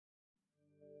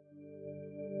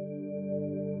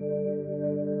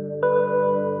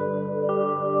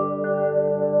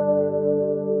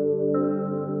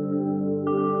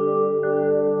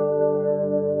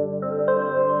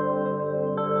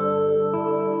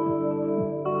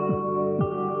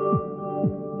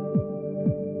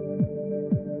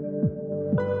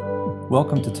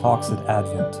Welcome to Talks at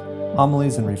Advent,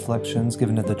 homilies and reflections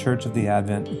given at the Church of the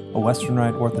Advent, a Western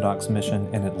Rite Orthodox mission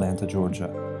in Atlanta, Georgia.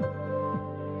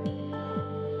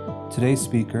 Today's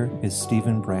speaker is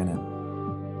Stephen Brannan.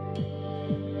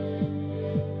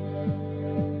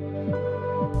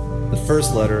 The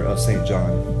first letter of St.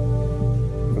 John,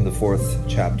 from the 4th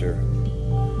chapter.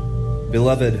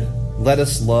 Beloved, let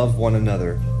us love one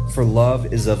another, for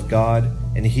love is of God,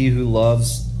 and he who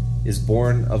loves is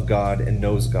born of God and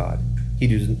knows God.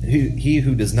 He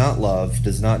who does not love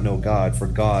does not know God, for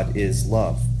God is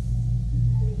love.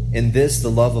 In this the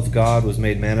love of God was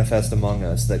made manifest among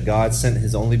us, that God sent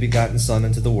his only begotten Son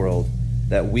into the world,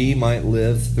 that we might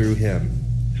live through him.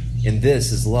 In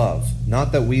this is love,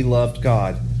 not that we loved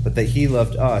God, but that he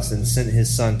loved us and sent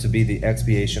his Son to be the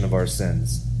expiation of our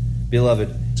sins.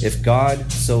 Beloved, if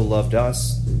God so loved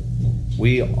us,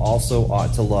 we also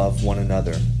ought to love one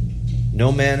another.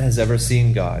 No man has ever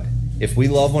seen God. If we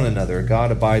love one another, God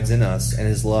abides in us, and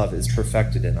his love is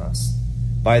perfected in us.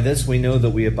 By this we know that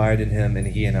we abide in him and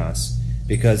he in us,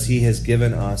 because he has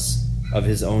given us of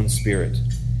his own Spirit.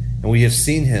 And we have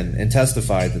seen him and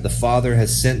testified that the Father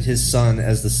has sent his Son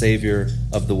as the Savior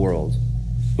of the world.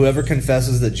 Whoever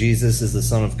confesses that Jesus is the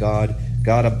Son of God,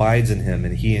 God abides in him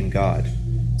and he in God.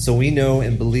 So we know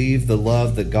and believe the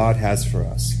love that God has for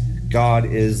us. God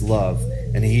is love,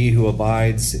 and he who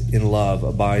abides in love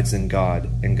abides in God,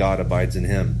 and God abides in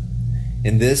him.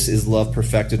 In this is love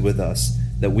perfected with us,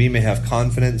 that we may have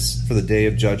confidence for the day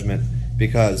of judgment,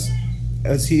 because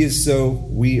as he is so,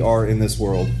 we are in this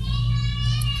world.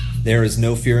 There is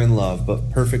no fear in love,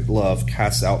 but perfect love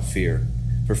casts out fear.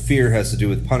 For fear has to do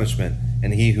with punishment,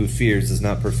 and he who fears is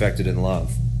not perfected in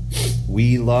love.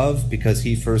 We love because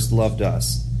he first loved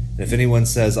us. And if anyone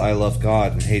says, I love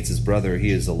God, and hates his brother, he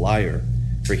is a liar.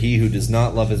 For he who does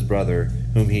not love his brother,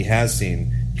 whom he has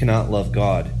seen, cannot love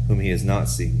God, whom he has not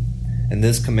seen. And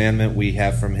this commandment we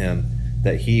have from him,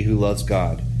 that he who loves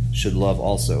God should love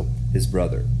also his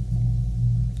brother.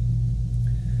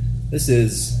 This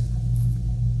is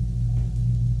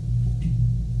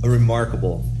a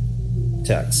remarkable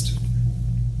text.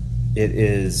 It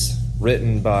is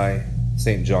written by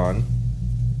St. John,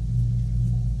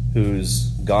 whose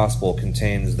gospel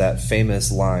contains that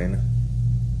famous line,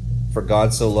 "For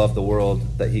God so loved the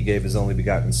world that he gave his only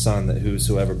begotten Son, that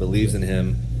whosoever believes in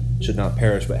him should not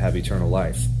perish but have eternal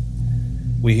life."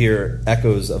 We hear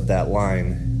echoes of that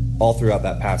line all throughout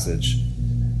that passage.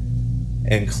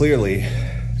 And clearly,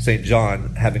 St.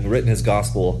 John, having written his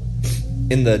gospel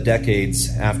in the decades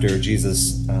after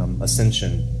Jesus'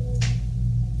 ascension,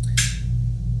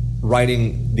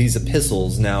 writing these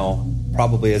epistles now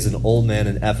probably as an old man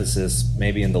in Ephesus,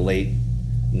 maybe in the late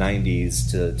 90s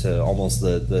to almost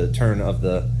the turn of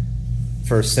the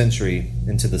first century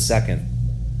into the second,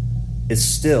 is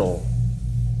still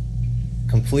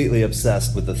completely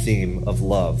obsessed with the theme of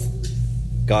love.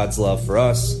 God's love for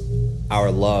us,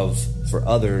 our love for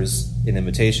others in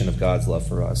imitation of God's love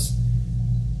for us.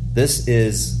 This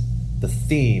is the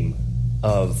theme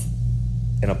of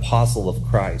an apostle of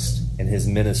Christ and his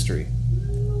ministry.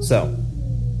 So,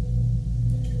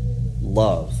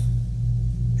 love,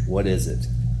 what is it?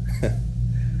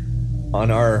 On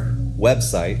our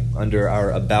website, under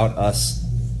our About Us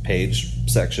page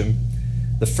section,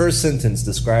 the first sentence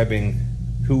describing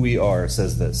who we are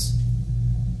says this: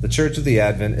 "The Church of the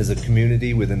Advent is a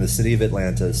community within the city of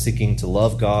Atlanta seeking to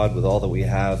love God with all that we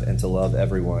have and to love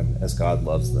everyone as God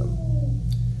loves them."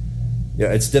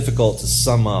 Yeah, it's difficult to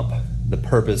sum up the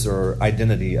purpose or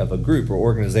identity of a group or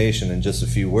organization in just a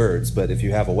few words, but if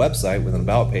you have a website with an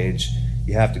About page,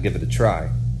 you have to give it a try.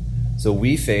 So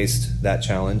we faced that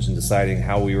challenge in deciding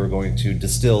how we were going to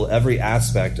distill every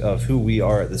aspect of who we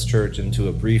are at this church into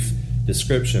a brief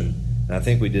description, and I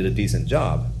think we did a decent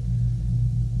job.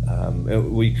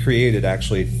 We created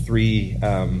actually 3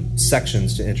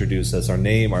 sections to introduce us: our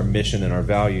name, our mission, and our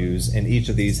values, and each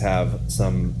of these have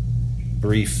some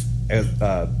brief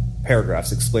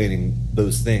paragraphs explaining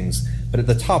those things. But at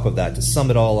the top of that, to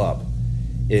sum it all up,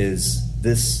 is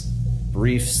this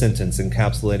brief sentence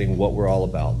encapsulating what we're all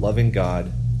about: loving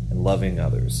God and loving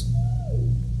others.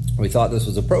 We thought this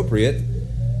was appropriate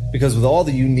because with all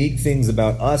the unique things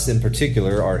about us in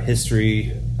particular, our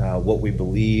history, what we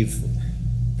believe,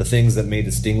 the things that may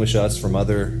distinguish us from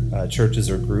other churches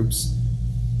or groups,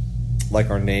 like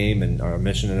our name and our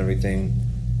mission and everything,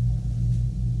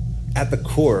 at the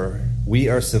core, we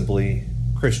are simply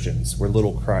Christians. We're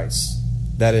little Christs.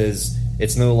 That is,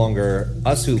 it's no longer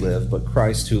us who live, but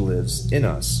Christ who lives in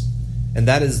us. And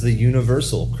that is the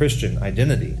universal Christian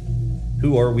identity.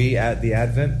 Who are we at the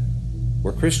Advent?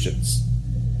 We're Christians.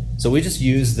 So we just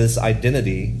use this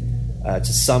identity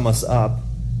to sum us up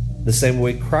the same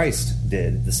way Christ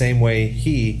did, the same way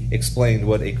he explained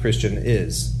what a Christian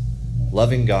is,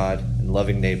 loving God and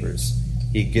loving neighbors.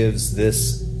 He gives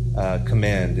this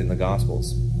command in the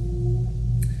Gospels.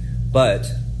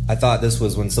 But I thought this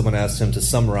was when someone asked him to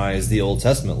summarize the Old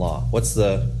Testament law. What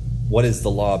is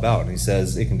the law about? And he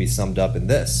says it can be summed up in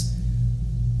this: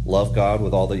 love God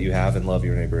with all that you have and love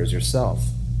your neighbor as yourself.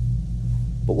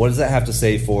 But what does that have to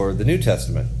say for the New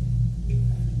Testament?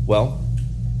 Well,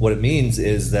 what it means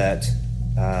is that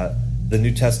the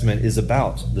New Testament is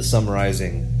about the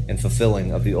summarizing and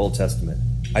fulfilling of the Old Testament.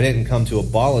 I didn't come to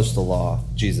abolish the law,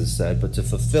 Jesus said, but to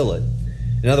fulfill it.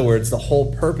 In other words, the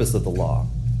whole purpose of the law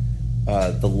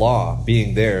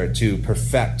being there to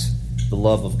perfect the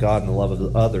love of God and the love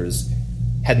of others,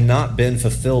 had not been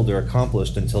fulfilled or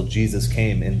accomplished until Jesus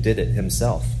came and did it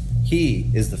himself.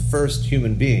 He is the first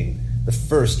human being, the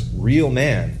first real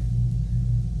man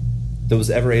that was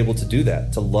ever able to do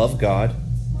that, to love God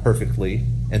perfectly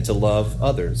and to love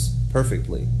others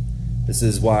perfectly. This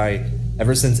is why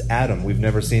ever since Adam, we've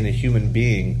never seen a human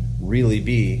being really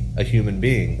be a human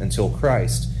being until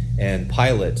Christ and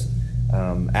Pilate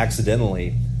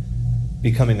accidentally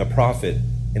becoming a prophet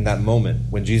in that moment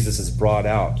when Jesus is brought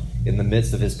out in the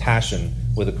midst of his passion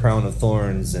with a crown of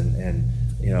thorns and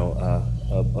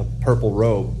a purple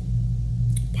robe.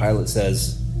 Pilate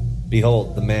says,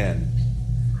 "Behold the man,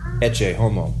 ecce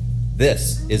homo."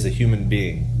 This is a human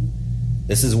being.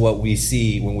 This is what we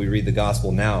see when we read the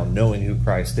gospel now, knowing who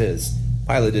Christ is.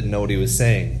 Pilate didn't know what he was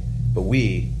saying, but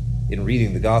we, in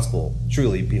reading the gospel,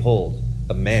 truly behold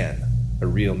a man, a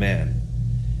real man.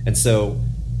 And so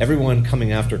everyone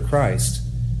coming after Christ,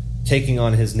 taking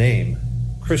on his name,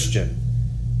 Christian,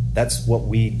 that's what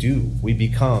we do. We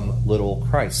become little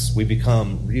Christs. We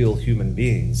become real human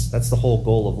beings. That's the whole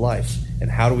goal of life.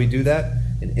 And how do we do that?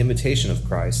 In imitation of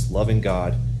Christ, loving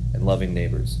God and loving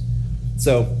neighbors.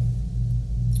 So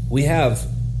we have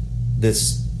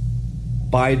this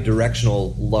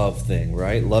bi-directional love thing,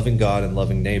 right? Loving God and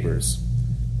loving neighbors.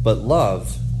 But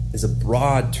love is a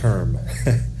broad term.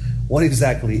 What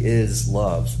exactly is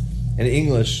love? In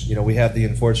English, we have the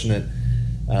unfortunate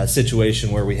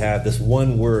situation where we have this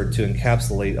one word to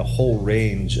encapsulate a whole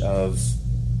range of,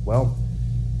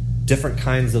 different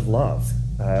kinds of love.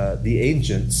 The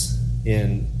ancients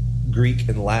in Greek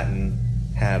and Latin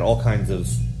had all kinds of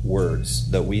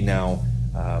words that we now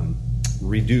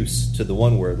reduce to the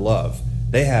one word, love.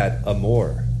 They had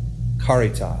amor,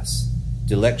 caritas,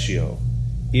 dilectio,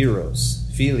 eros,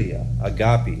 philia,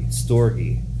 agape,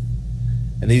 storge.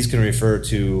 And these can refer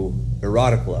to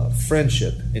erotic love,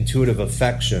 friendship, intuitive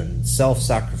affection,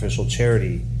 self-sacrificial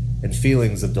charity, and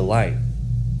feelings of delight.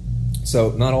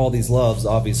 So not all these loves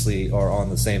obviously are on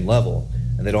the same level,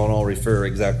 and they don't all refer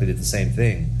exactly to the same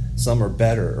thing. Some are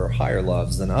better or higher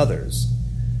loves than others.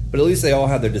 But at least they all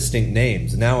have their distinct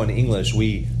names. Now in English,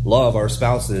 we love our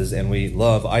spouses and we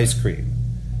love ice cream.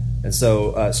 And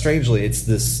so, strangely, it's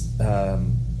this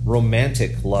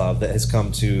romantic love that has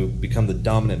come to become the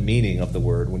dominant meaning of the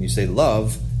word. When you say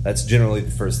love, that's generally the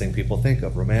first thing people think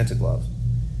of, romantic love.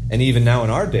 And even now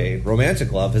in our day,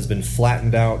 romantic love has been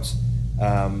flattened out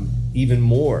even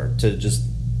more to just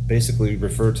basically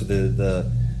refer to the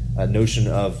notion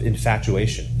of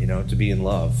infatuation, to be in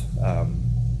love.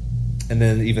 And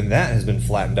then even that has been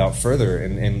flattened out further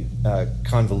and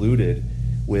convoluted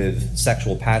with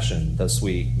sexual passion. Thus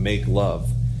we make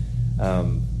love.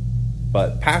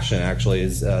 But passion actually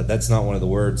is, that's not one of the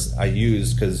words I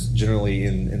use, because generally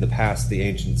in the past the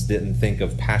ancients didn't think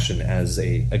of passion as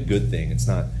a good thing. It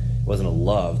wasn't a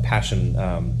love. Passion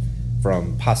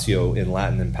from passio in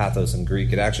Latin and pathos in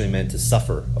Greek, it actually meant to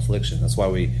suffer affliction. That's why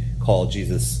we call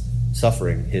Jesus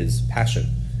suffering his passion.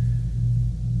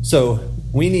 So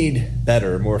we need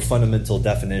better, more fundamental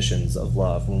definitions of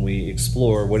love when we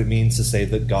explore what it means to say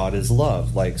that God is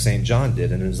love, like St. John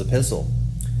did in his epistle.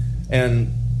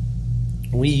 And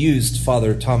we used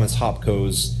Father Thomas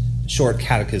Hopko's short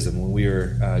catechism when we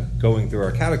were going through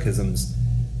our catechisms,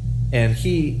 and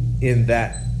he, in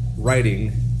that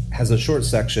writing, has a short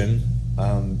section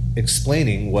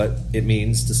explaining what it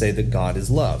means to say that God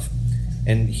is love.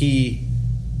 And he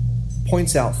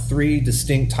points out three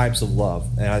distinct types of love,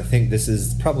 and I think this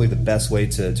is probably the best way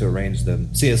to arrange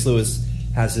them. C.S. Lewis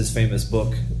has his famous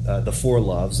book, The Four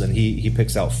Loves, and he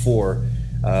picks out four.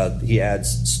 He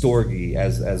adds storge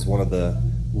as one of the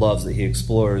loves that he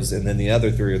explores, and then the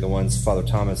other three are the ones Father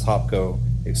Thomas Hopko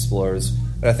explores.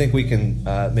 But I think we can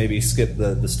maybe skip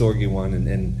the storge one,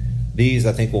 and these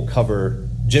I think will cover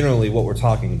generally what we're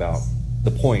talking about,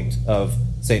 the point of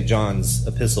St. John's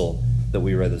epistle that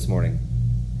we read this morning.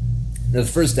 The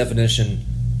first definition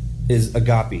is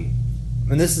agape,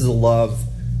 and this is a love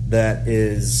that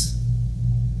is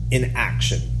in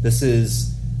action. This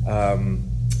is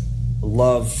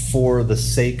love for the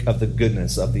sake of the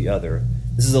goodness of the other.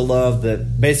 This is a love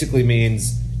that basically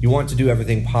means you want to do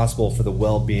everything possible for the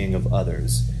well-being of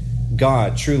others.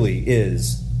 God truly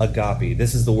is agape.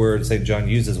 This is the word St. John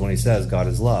uses when he says God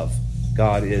is love.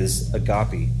 God is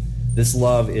agape. This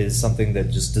love is something that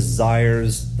just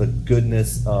desires the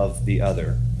goodness of the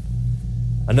other.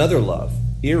 Another love,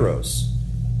 eros,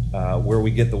 where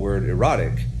we get the word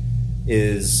erotic,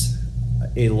 is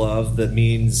a love that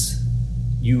means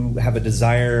you have a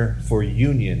desire for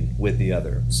union with the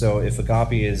other. So if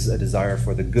agape is a desire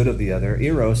for the good of the other,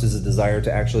 eros is a desire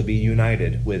to actually be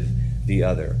united with the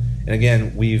other. And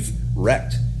again, we've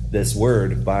wrecked this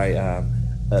word by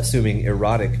assuming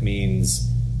erotic means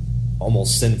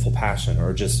almost sinful passion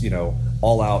or just,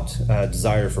 all-out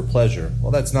desire for pleasure.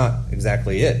 Well, that's not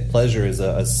exactly it. Pleasure is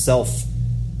a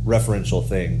self-referential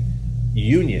thing.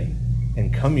 Union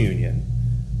and communion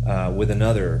with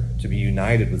another, to be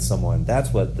united with someone,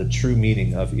 that's what the true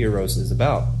meaning of eros is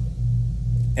about.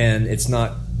 And it's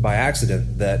not by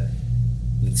accident that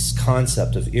this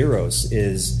concept of eros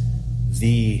is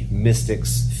the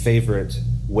mystic's favorite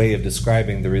way of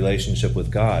describing the relationship with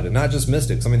God. And not just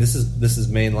mystics. I mean, this is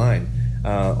mainline.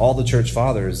 All the church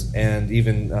fathers, and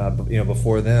even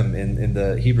before them in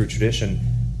the Hebrew tradition,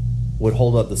 would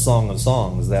hold up the Song of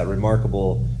Songs, that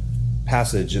remarkable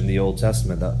passage in the Old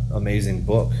Testament, that amazing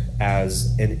book,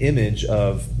 as an image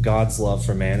of God's love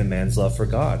for man and man's love for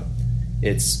God.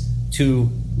 It's two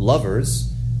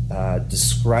lovers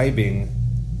describing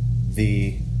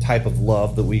the type of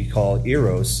love that we call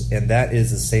eros, and that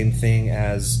is the same thing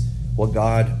as what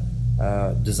God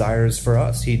desires for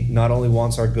us. He not only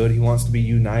wants our good, he wants to be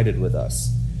united with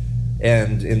us.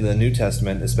 And in the New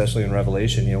Testament, especially in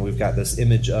Revelation, we've got this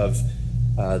image of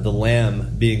the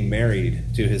Lamb being married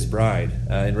to his bride.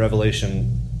 In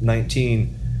Revelation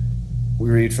 19, we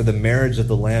read, "For the marriage of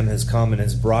the Lamb has come, and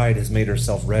his bride has made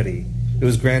herself ready. It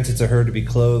was granted to her to be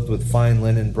clothed with fine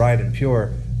linen, bright and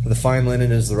pure, for the fine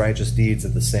linen is the righteous deeds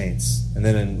of the saints." And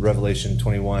then in Revelation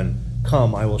 21,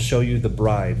 "Come, I will show you the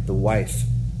bride, the wife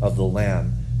of the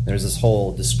Lamb." There's this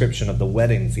whole description of the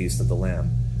wedding feast of the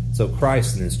Lamb. So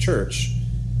Christ and his church,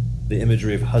 the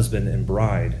imagery of husband and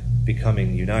bride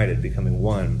becoming united, becoming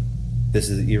one, this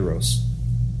is eros.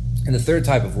 And the third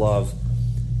type of love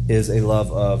is a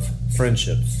love of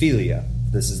friendship, philia.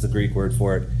 This is the Greek word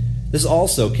for it. This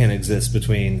also can exist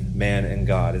between man and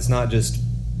God. It's not just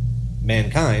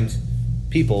mankind,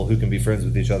 people who can be friends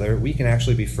with each other. We can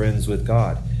actually be friends with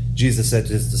God. Jesus said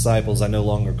to his disciples, "I no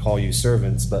longer call you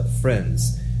servants, but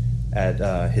friends,"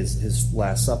 at his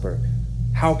Last Supper.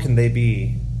 How can they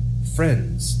be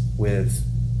friends with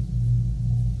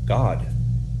God?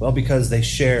 Well, because they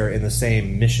share in the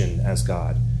same mission as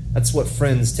God. That's what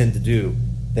friends tend to do.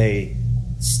 They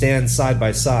stand side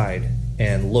by side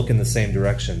and look in the same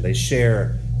direction. They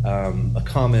share a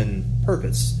common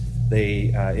purpose.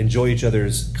 They enjoy each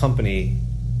other's company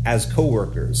as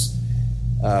co-workers.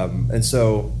 And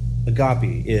so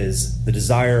agape is the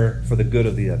desire for the good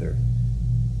of the other.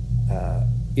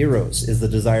 Eros is the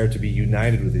desire to be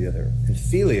united with the other. And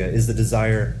philia is the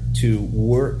desire to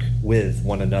work with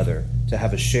one another, to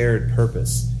have a shared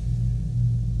purpose.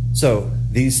 So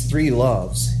these three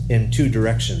loves in two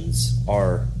directions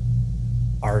are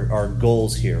our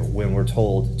goals here when we're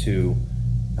told to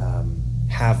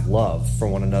have love for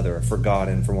one another, for God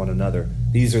and for one another.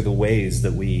 These are the ways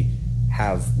that we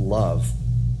have love.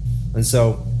 And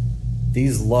so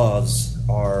these loves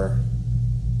are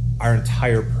our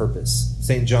entire purpose.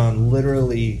 St. John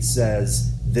literally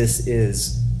says this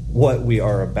is what we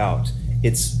are about.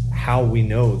 It's how we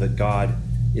know that God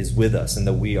is with us and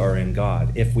that we are in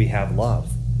God, if we have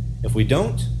love. If we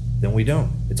don't, then we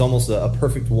don't. It's almost a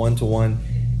perfect one-to-one.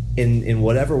 In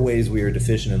whatever ways we are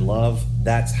deficient in love,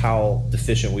 that's how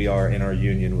deficient we are in our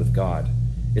union with God.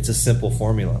 It's a simple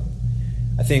formula.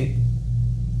 I think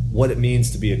what it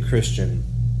means to be a Christian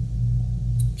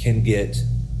can get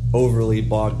overly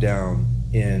bogged down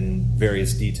in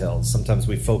various details. Sometimes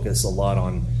we focus a lot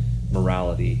on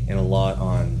morality and a lot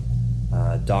on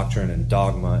doctrine and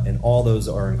dogma, and all those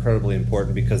are incredibly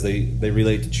important because they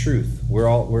relate to truth.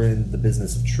 We're in the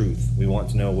business of truth. We want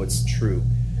to know what's true.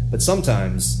 But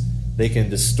sometimes they can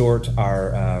distort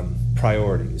our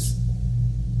priorities.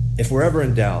 If we're ever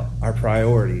in doubt, our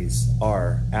priorities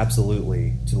are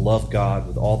absolutely to love God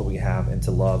with all that we have and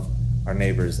to love our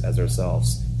neighbors as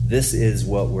ourselves. This is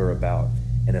what we're about.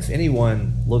 And if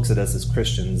anyone looks at us as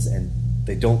Christians and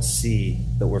they don't see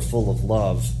that we're full of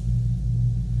love,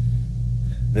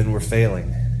 then we're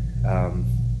failing.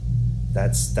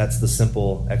 That's the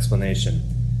simple explanation.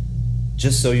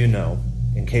 just so you know,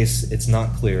 in case it's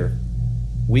not clear,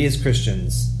 we as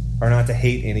Christians are not to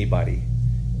hate anybody.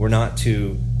 We're not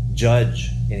to judge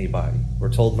anybody.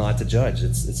 We're told not to judge.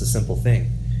 It's a simple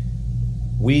thing.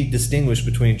 We distinguish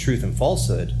between truth and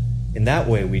falsehood. In that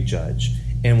way we judge.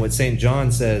 And what St.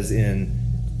 John says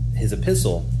in his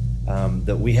epistle,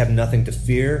 that we have nothing to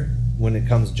fear when it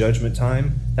comes judgment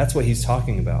time, that's what he's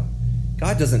talking about.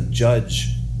 God doesn't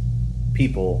judge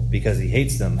people because he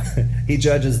hates them. He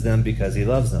judges them because he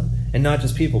loves them. And not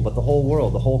just people, but the whole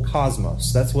world, the whole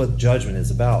cosmos. That's what judgment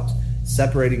is about.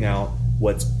 Separating out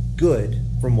what's good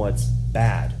from what's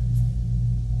bad.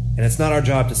 And it's not our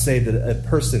job to say that a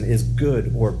person is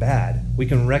good or bad. We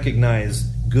can recognize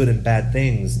good and bad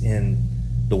things in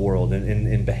the world, and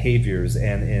in behaviors,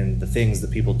 and in the things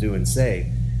that people do and say.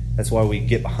 That's why we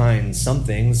get behind some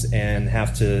things and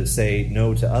have to say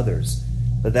no to others.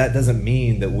 But that doesn't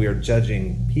mean that we're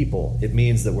judging people. It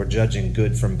means that we're judging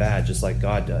good from bad, just like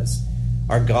God does.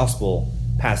 Our gospel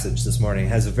passage this morning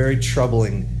has a very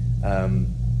troubling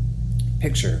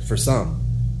picture for some.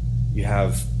 You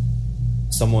have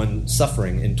someone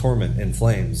suffering in torment in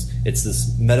flames. It's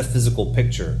this metaphysical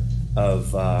picture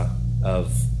of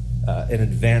an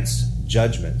advanced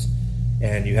judgment.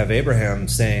 And you have Abraham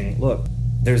saying, look,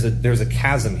 there's a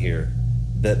chasm here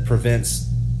that prevents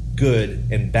good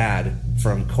and bad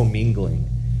from commingling.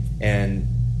 And,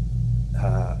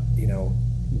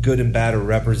 good and bad are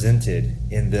represented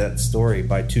in that story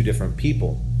by two different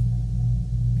people.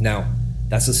 Now,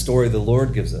 that's a story the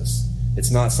Lord gives us. It's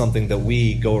not something that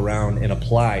we go around and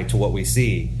apply to what we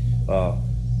see.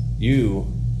 You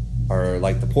are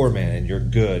like the poor man and you're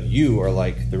good. You are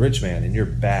like the rich man and you're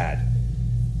bad.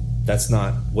 That's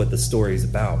not what the story is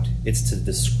about. It's to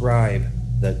describe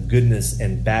that goodness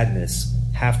and badness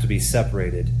have to be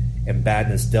separated, and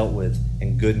badness dealt with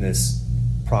and goodness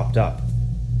propped up.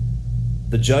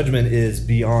 The judgment is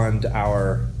beyond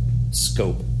our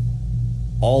scope.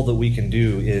 All that we can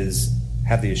do is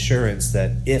have the assurance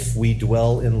that if we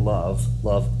dwell in love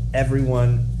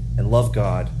everyone and love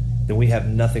God, then we have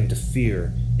nothing to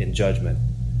fear in judgment.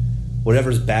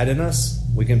 Whatever's bad in us,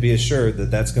 we can be assured that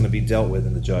that's going to be dealt with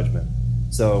in the judgment.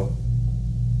 So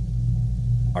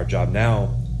our job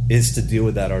now is to deal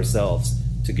with that ourselves,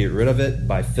 to get rid of it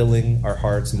by filling our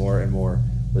hearts more and more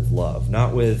with love,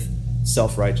 not with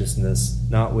self-righteousness,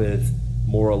 not with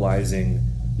moralizing,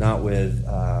 not with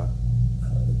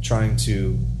trying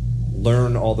to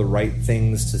learn all the right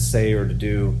things to say or to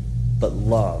do, but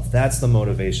love. That's the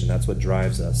motivation. That's what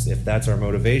drives us. If that's our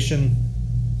motivation,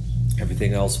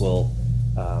 everything else will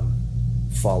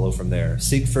follow from there.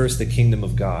 Seek first the kingdom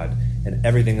of God, and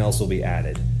everything else will be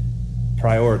added.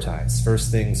 Prioritize.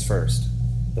 First things first.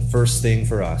 The first thing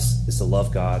for us is to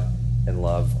love God and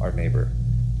love our neighbor.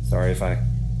 Sorry if I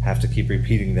have to keep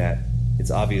repeating that.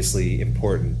 It's obviously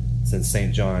important, since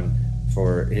St. John,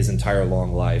 for his entire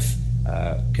long life,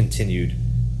 continued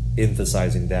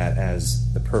emphasizing that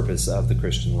as the purpose of the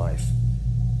Christian life.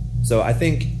 So I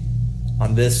think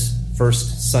on this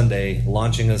first Sunday,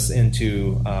 launching us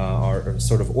into our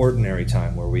sort of ordinary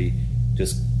time where we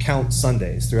just count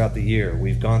Sundays throughout the year,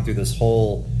 we've gone through this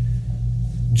whole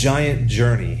giant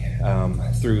journey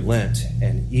through Lent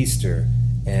and Easter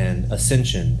and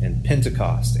Ascension and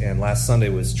Pentecost, and last Sunday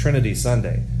was Trinity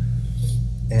Sunday.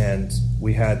 And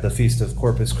we had the Feast of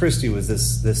Corpus Christi was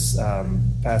this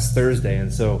past Thursday.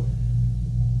 And so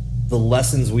the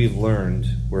lessons we've learned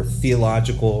were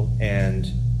theological, and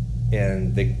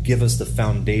they give us the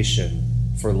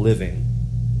foundation for living.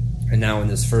 And now in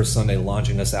this first Sunday,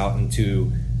 launching us out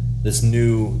into this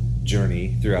new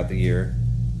journey throughout the year,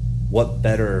 what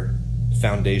better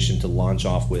foundation to launch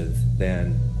off with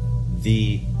than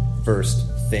the first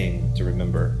thing to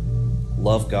remember?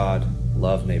 Love God,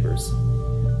 love neighbors.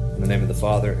 In the name of the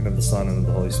Father, and of the Son, and of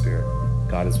the Holy Spirit.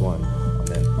 God is one.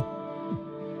 Amen.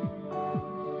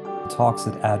 Talks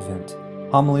at Advent.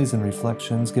 Homilies and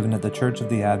reflections given at the Church of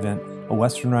the Advent, a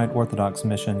Western Rite Orthodox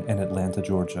mission in Atlanta,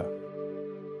 Georgia.